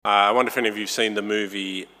I wonder if any of you have seen the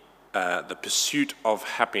movie The Pursuit of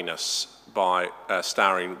Happiness by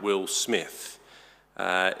starring Will Smith.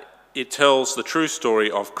 It tells the true story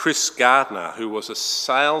of Chris Gardner, who was a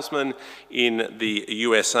salesman in the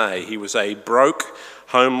USA. He was a broke,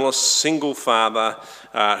 homeless, single father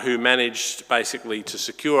who managed basically to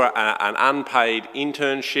secure an unpaid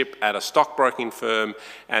internship at a stockbroking firm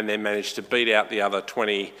and then managed to beat out the other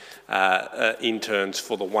 20 interns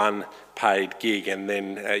for the one paid gig. And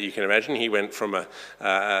then you can imagine he went from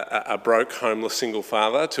a broke, homeless, single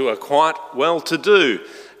father to a quite well-to-do,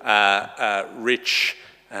 rich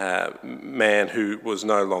man who was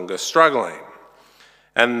no longer struggling.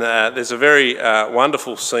 And there's a very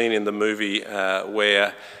wonderful scene in the movie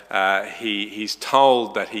where he's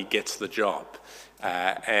told that he gets the job.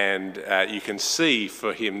 And you can see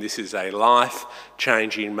for him this is a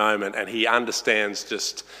life-changing moment, and he understands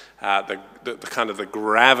just the kind of the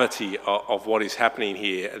gravity of what is happening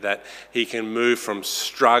here, that he can move from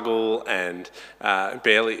struggle and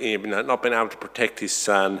barely not being able to protect his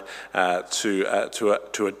son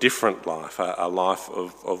to a different life, a life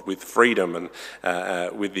of with freedom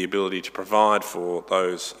and with the ability to provide for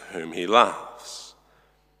those whom he loves.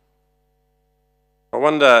 I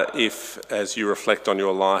wonder if, as you reflect on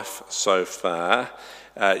your life so far,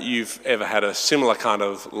 you've ever had a similar kind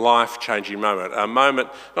of life-changing moment, a moment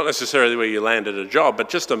not necessarily where you landed a job, but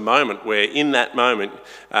just a moment where in that moment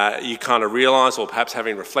you kind of realise, or perhaps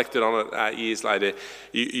having reflected on it years later,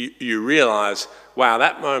 you realise, wow,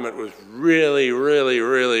 that moment was really, really,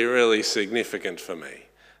 really, really significant for me.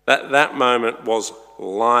 That moment was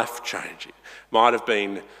life-changing. Might have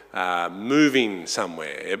been moving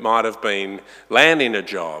somewhere, it might have been landing a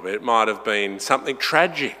job, it might have been something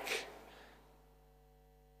tragic.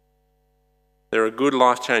 There are good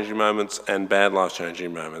life-changing moments and bad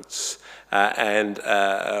life-changing moments, and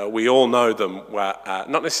we all know them,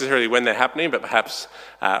 not necessarily when they're happening, but perhaps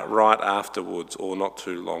right afterwards or not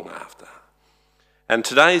too long after. And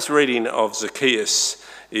today's reading of Zacchaeus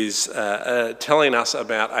is telling us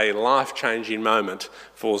about a life-changing moment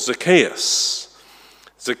for Zacchaeus.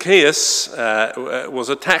 Zacchaeus was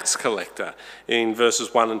a tax collector. In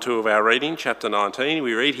verses 1 and 2 of our reading, chapter 19,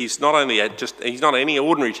 we read he's not any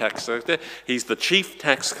ordinary tax collector, he's the chief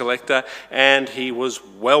tax collector, and he was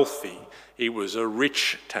wealthy. He was a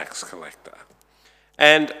rich tax collector.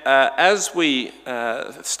 And as we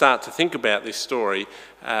start to think about this story,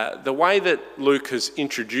 the way that Luke has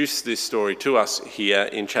introduced this story to us here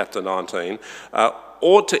in chapter 19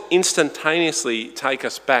 ought to instantaneously take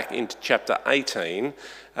us back into chapter 18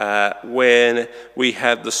 when we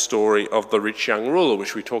had the story of the rich young ruler,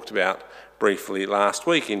 which we talked about briefly last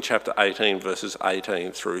week in chapter 18, verses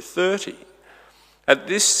 18 through 30.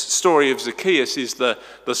 This story of Zacchaeus is the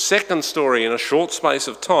second story in a short space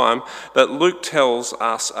of time that Luke tells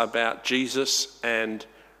us about Jesus and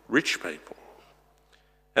rich people.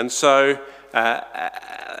 And so,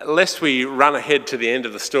 lest we run ahead to the end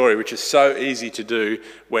of the story, which is so easy to do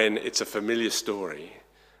when it's a familiar story,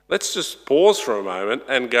 let's just pause for a moment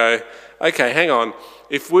and go, okay, hang on.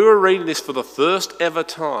 If we were reading this for the first ever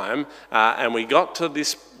time and we got to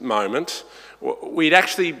this moment, we'd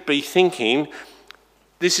actually be thinking,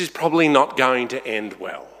 this is probably not going to end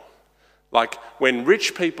well. Like when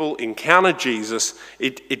rich people encounter Jesus,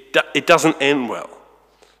 it doesn't end well.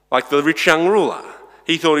 Like the rich young ruler.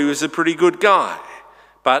 He thought he was a pretty good guy,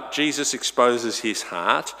 but Jesus exposes his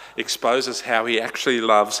heart, exposes how he actually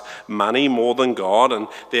loves money more than God, and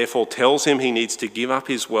therefore tells him he needs to give up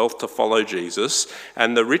his wealth to follow Jesus.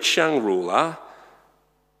 And the rich young ruler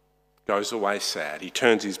goes away sad. He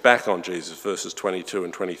turns his back on Jesus, verses 22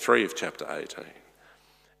 and 23 of chapter 18.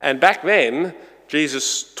 And back then,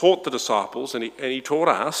 Jesus taught the disciples, and he taught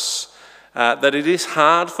us, that it is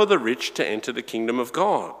hard for the rich to enter the kingdom of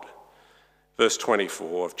God. Verse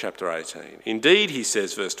 24 of chapter 18. Indeed, he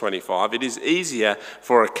says, verse 25, it is easier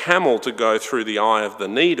for a camel to go through the eye of the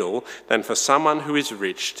needle than for someone who is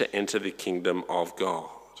rich to enter the kingdom of God.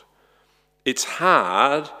 It's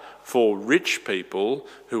hard for rich people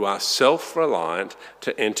who are self-reliant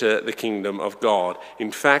to enter the kingdom of God.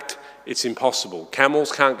 In fact, it's impossible.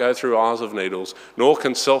 Camels can't go through eyes of needles, nor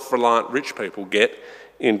can self-reliant rich people get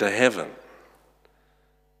into heaven.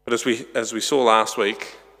 But as we saw last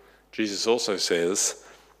week, Jesus also says,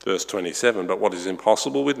 verse 27, but what is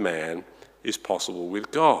impossible with man is possible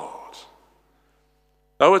with God.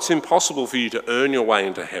 Though it's impossible for you to earn your way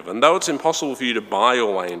into heaven, though it's impossible for you to buy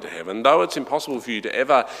your way into heaven, though it's impossible for you to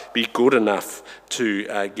ever be good enough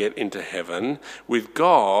to get into heaven, with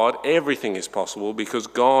God, everything is possible because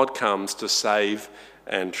God comes to save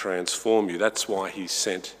and transform you. That's why he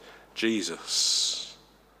sent Jesus.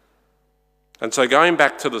 And so going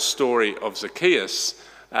back to the story of Zacchaeus,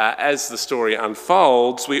 as the story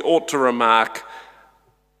unfolds, we ought to remark,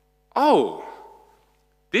 oh,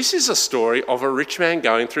 this is a story of a rich man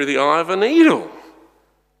going through the eye of a needle.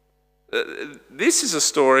 This is a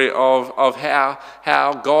story of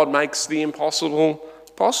how God makes the impossible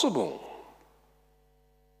possible.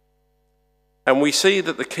 And we see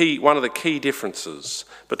that one of the key differences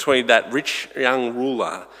between that rich young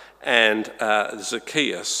ruler and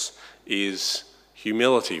Zacchaeus is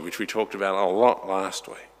humility, which we talked about a lot last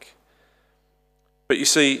week. But you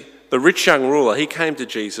see, the rich young ruler, he came to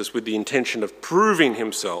Jesus with the intention of proving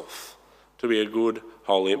himself to be a good,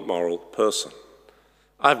 holy, moral person.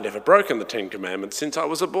 I've never broken the 10 Commandments since I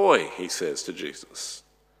was a boy, he says to Jesus.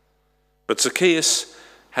 But Zacchaeus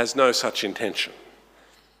has no such intention.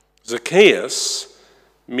 Zacchaeus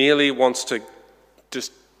merely wants to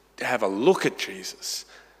just have a look at Jesus.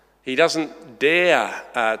 He doesn't dare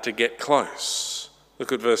to get close.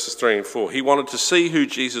 Look at verses 3 and 4. He wanted to see who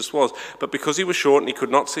Jesus was, but because he was short and he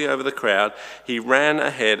could not see over the crowd, he ran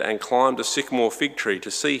ahead and climbed a sycamore fig tree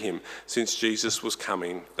to see him, since Jesus was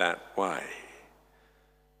coming that way.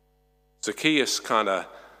 Zacchaeus kind of,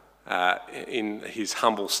 in his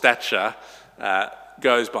humble stature,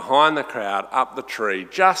 goes behind the crowd up the tree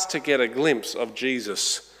just to get a glimpse of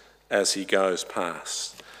Jesus as he goes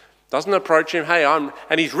past. Doesn't approach him,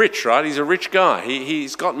 and he's rich, right? He's a rich guy.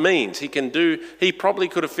 He's got means. He probably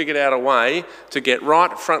could have figured out a way to get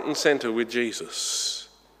right front and centre with Jesus.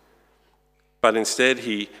 But instead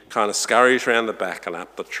he kind of scurries around the back and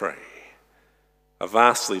up the tree. A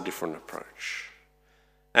vastly different approach.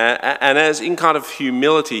 And as in kind of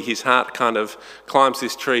humility, his heart kind of climbs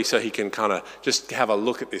this tree so he can kind of just have a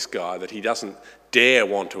look at this guy that he doesn't dare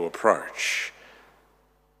want to approach.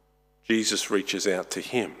 Jesus reaches out to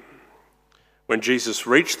him. When Jesus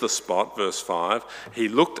reached the spot, verse 5, he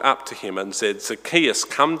looked up to him and said, "Zacchaeus,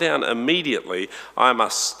 come down immediately. I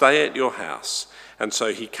must stay at your house." And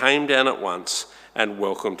so he came down at once and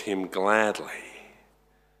welcomed him gladly.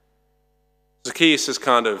 Zacchaeus has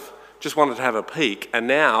kind of just wanted to have a peek, and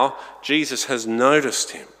now Jesus has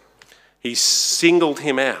noticed him. He's singled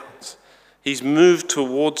him out. He's moved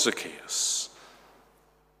towards Zacchaeus.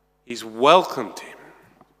 He's welcomed him.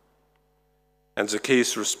 And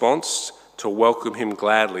Zacchaeus' response, to welcome him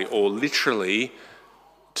gladly, or literally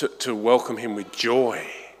to welcome him with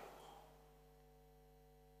joy.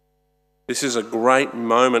 This is a great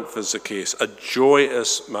moment for Zacchaeus, a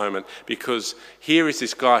joyous moment, because here is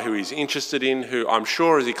this guy who he's interested in, who I'm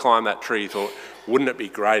sure as he climbed that tree he thought, wouldn't it be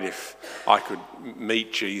great if I could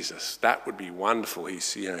meet Jesus? That would be wonderful.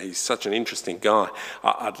 He's such an interesting guy.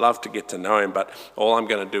 I'd love to get to know him, but all I'm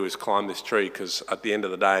going to do is climb this tree, because at the end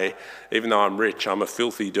of the day, even though I'm rich, I'm a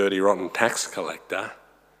filthy, dirty, rotten tax collector.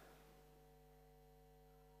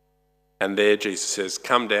 And there Jesus says,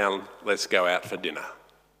 "Come down, let's go out for dinner."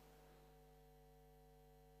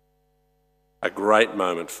 A great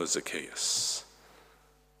moment for Zacchaeus.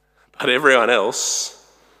 But everyone else,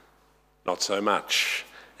 not so much.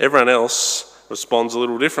 Everyone else responds a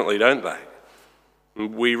little differently, don't they?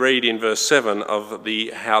 We read in verse 7 of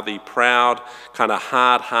how the proud, kind of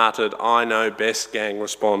hard-hearted, I know best gang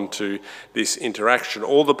respond to this interaction.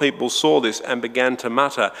 All the people saw this and began to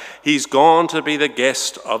mutter, "He's gone to be the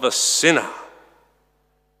guest of a sinner."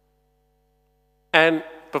 And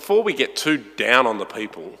before we get too down on the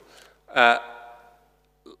people,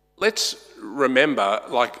 let's remember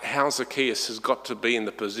how Zacchaeus has got to be in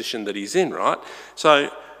the position that he's in, right?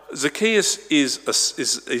 So Zacchaeus is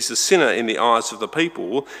a sinner in the eyes of the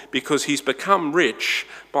people because he's become rich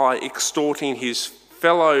by extorting his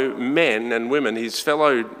fellow men and women, his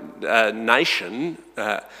fellow nation.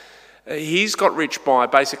 He's got rich by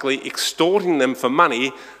basically extorting them for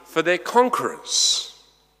money for their conquerors.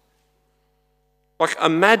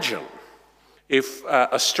 Imagine if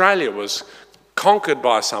Australia was conquered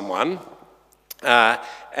by someone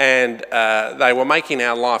and they were making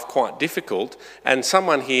our life quite difficult, and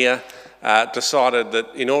someone here decided that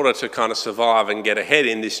in order to kind of survive and get ahead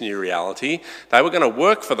in this new reality, they were going to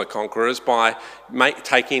work for the conquerors by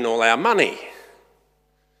taking all our money.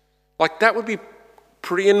 That would be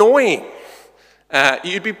pretty annoying.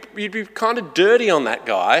 You'd be kind of dirty on that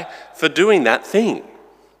guy for doing that thing.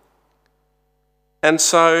 And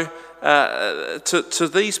so to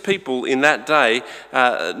these people in that day,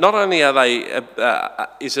 not only are they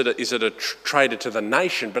is it a traitor to the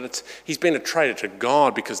nation, but he's been a traitor to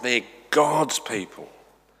God because they're God's people.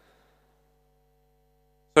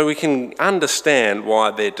 So we can understand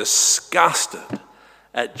why they're disgusted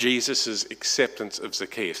at Jesus' acceptance of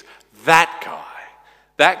Zacchaeus. That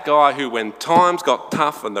guy who, when times got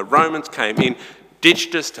tough and the Romans came in,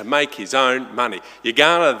 ditched us to make his own money. You're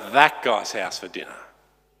going to that guy's house for dinner.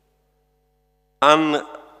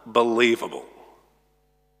 Unbelievable.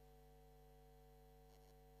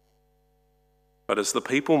 But as the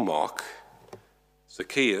people mock,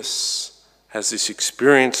 Zacchaeus has this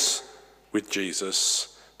experience with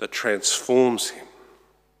Jesus that transforms him.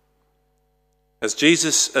 As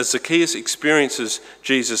Zacchaeus experiences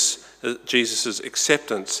Jesus'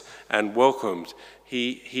 acceptance and welcomed,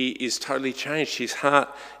 he is totally changed. His heart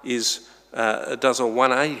does a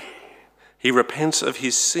 180. He repents of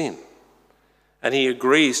his sin, and he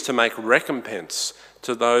agrees to make recompense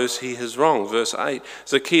to those he has wronged. Verse 8,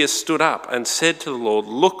 Zacchaeus stood up and said to the Lord,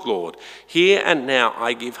 "Look, Lord, here and now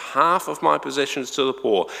I give half of my possessions to the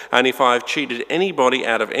poor, and if I have cheated anybody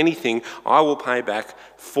out of anything, I will pay back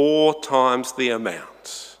 4 times the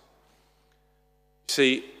amount."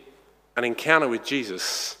 See, an encounter with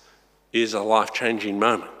Jesus is a life-changing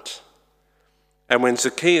moment. And when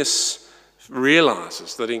Zacchaeus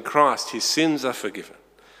realises that in Christ his sins are forgiven,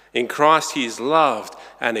 in Christ he is loved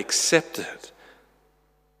and accepted,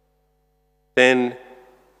 then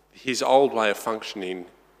his old way of functioning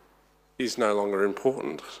is no longer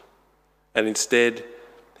important. And instead,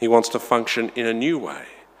 he wants to function in a new way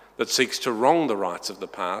that seeks to wrong the rights of the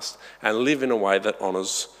past and live in a way that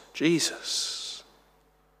honours Jesus.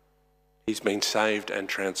 He's been saved and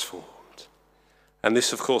transformed. And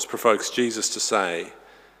this, of course, provokes Jesus to say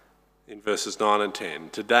in verses 9 and 10,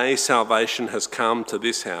 "Today salvation has come to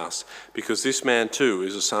this house, because this man too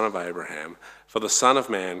is a son of Abraham. For the Son of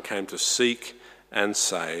Man came to seek and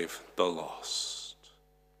save the lost."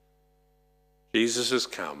 Jesus has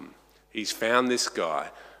come. He's found this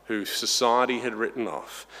guy who society had written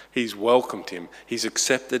off. He's welcomed him. He's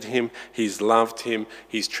accepted him. He's loved him.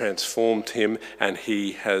 He's transformed him. And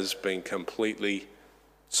he has been completely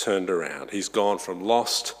turned around. He's gone from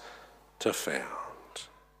lost to found.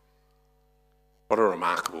 What a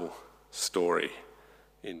remarkable story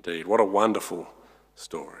indeed. What a wonderful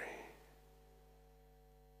story.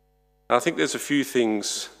 I think there's a few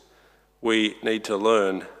things we need to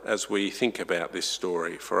learn as we think about this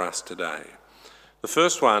story for us today. The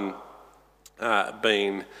first one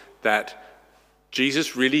being that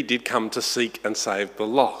Jesus really did come to seek and save the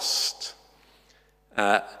lost.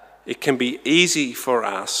 It can be easy for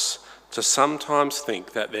us to sometimes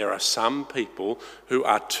think that there are some people who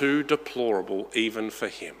are too deplorable even for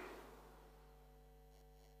him.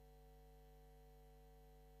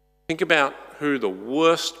 Think about who the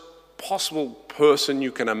worst possible person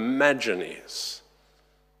you can imagine is.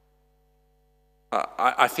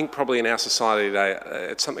 I think probably in our society today,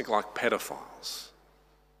 it's something like pedophiles.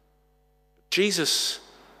 Jesus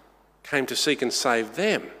came to seek and save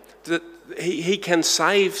them. He can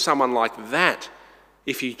save someone like that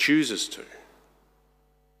if he chooses to.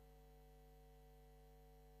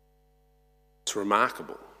 It's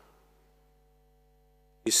remarkable.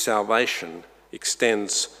 His salvation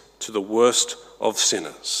extends to the worst of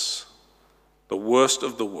sinners, the worst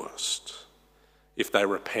of the worst, if they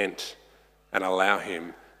repent and allow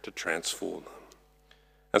him to transform them.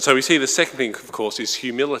 And so we see the second thing, of course, is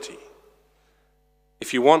humility.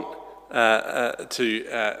 If you want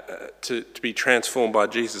to be transformed by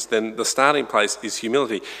Jesus, then the starting place is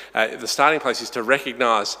humility. The starting place is to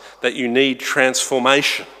recognise that you need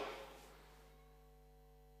transformation.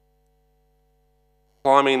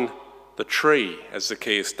 Climbing the tree, as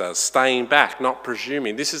Zacchaeus does, staying back, not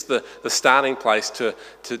presuming. This is the starting place to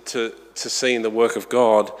seeing the work of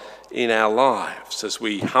God in our lives as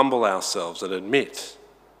we humble ourselves and admit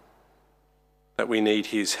that we need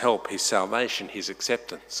his help, his salvation, his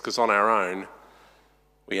acceptance, because on our own,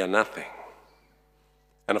 we are nothing.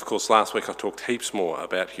 And of course, last week I talked heaps more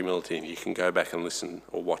about humility, and you can go back and listen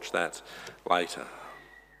or watch that later.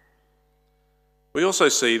 We also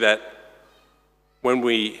see that when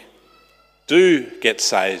we do get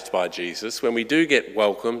saved by Jesus, when we do get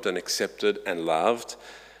welcomed and accepted and loved,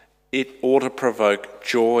 it ought to provoke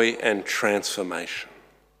joy and transformation.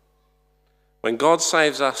 When God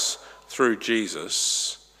saves us through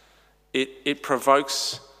Jesus, it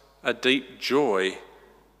provokes a deep joy,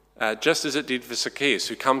 just as it did for Zacchaeus,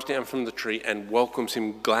 who comes down from the tree and welcomes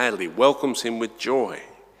him gladly, welcomes him with joy.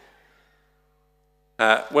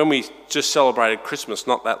 When we just celebrated Christmas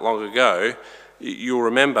not that long ago, you'll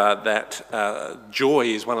remember that joy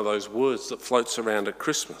is one of those words that floats around at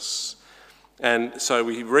Christmas. And so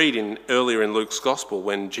we read earlier in Luke's Gospel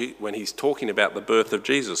when he's talking about the birth of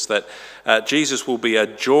Jesus, that Jesus will be a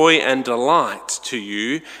joy and delight to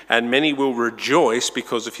you, and many will rejoice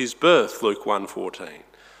because of his birth, Luke 1:14.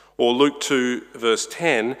 Or Luke 2 verse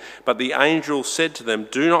 10, but the angel said to them,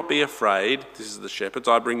 do not be afraid, this is the shepherds,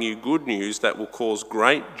 I bring you good news that will cause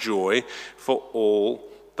great joy for all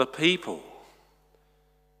the people.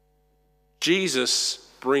 Jesus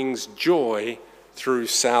brings joy through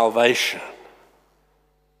salvation.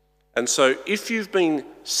 And so if you've been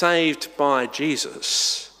saved by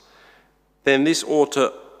Jesus, then this ought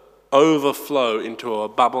to overflow into a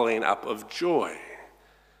bubbling up of joy.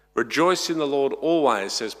 Rejoice in the Lord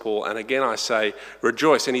always, says Paul. And again I say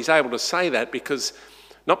rejoice. And he's able to say that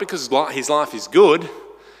not because his life is good,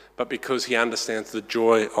 but because he understands the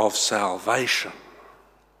joy of salvation.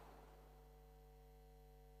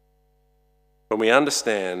 When we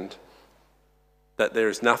understand that there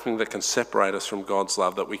is nothing that can separate us from God's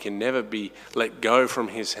love, that we can never be let go from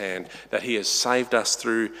his hand, that he has saved us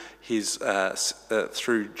through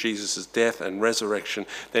through Jesus' death and resurrection,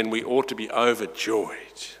 then we ought to be overjoyed.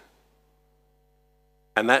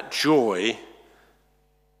 And that joy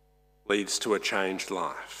leads to a changed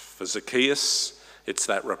life. For Zacchaeus, it's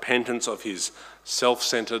that repentance of his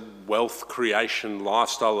self-centered wealth creation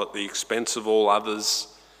lifestyle at the expense of all others,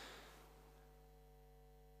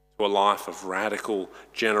 to a life of radical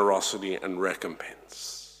generosity and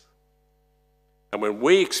recompense. And when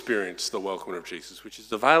we experience the welcome of Jesus, which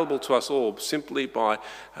is available to us all simply by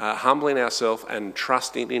humbling ourselves and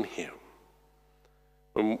trusting in him,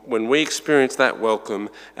 when we experience that welcome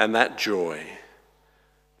and that joy,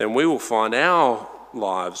 then we will find our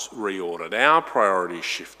lives reordered, our priorities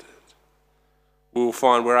shifted. We will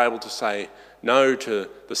find we're able to say no to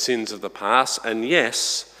the sins of the past and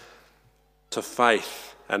yes to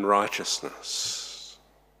faith and righteousness.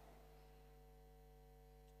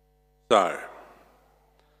 So,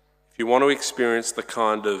 if you want to experience the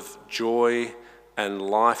kind of joy and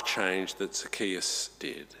life change that Zacchaeus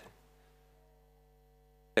did,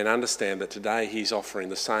 then understand that today he's offering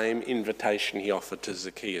the same invitation he offered to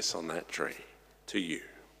Zacchaeus on that tree to you.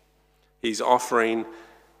 He's offering to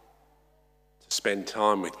spend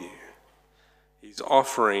time with you. He's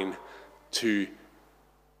offering to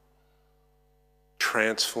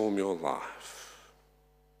transform your life,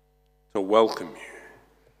 to welcome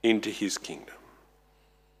you into his kingdom.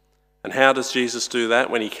 And how does Jesus do that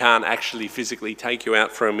when he can't actually physically take you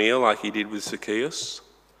out for a meal like he did with Zacchaeus?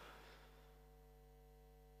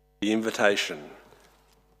 The invitation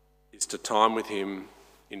is to time with him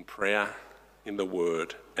in prayer, in the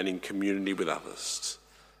word, and in community with others.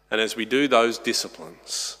 And as we do those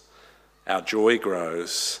disciplines, our joy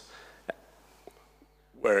grows,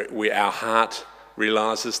 where our heart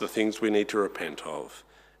realises the things we need to repent of,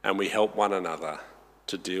 and we help one another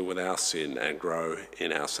to deal with our sin and grow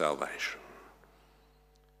in our salvation.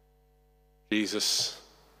 Jesus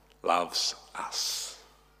loves us.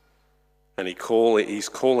 And he's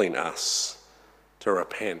calling us to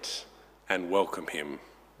repent and welcome him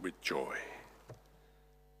with joy.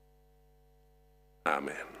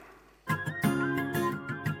 Amen.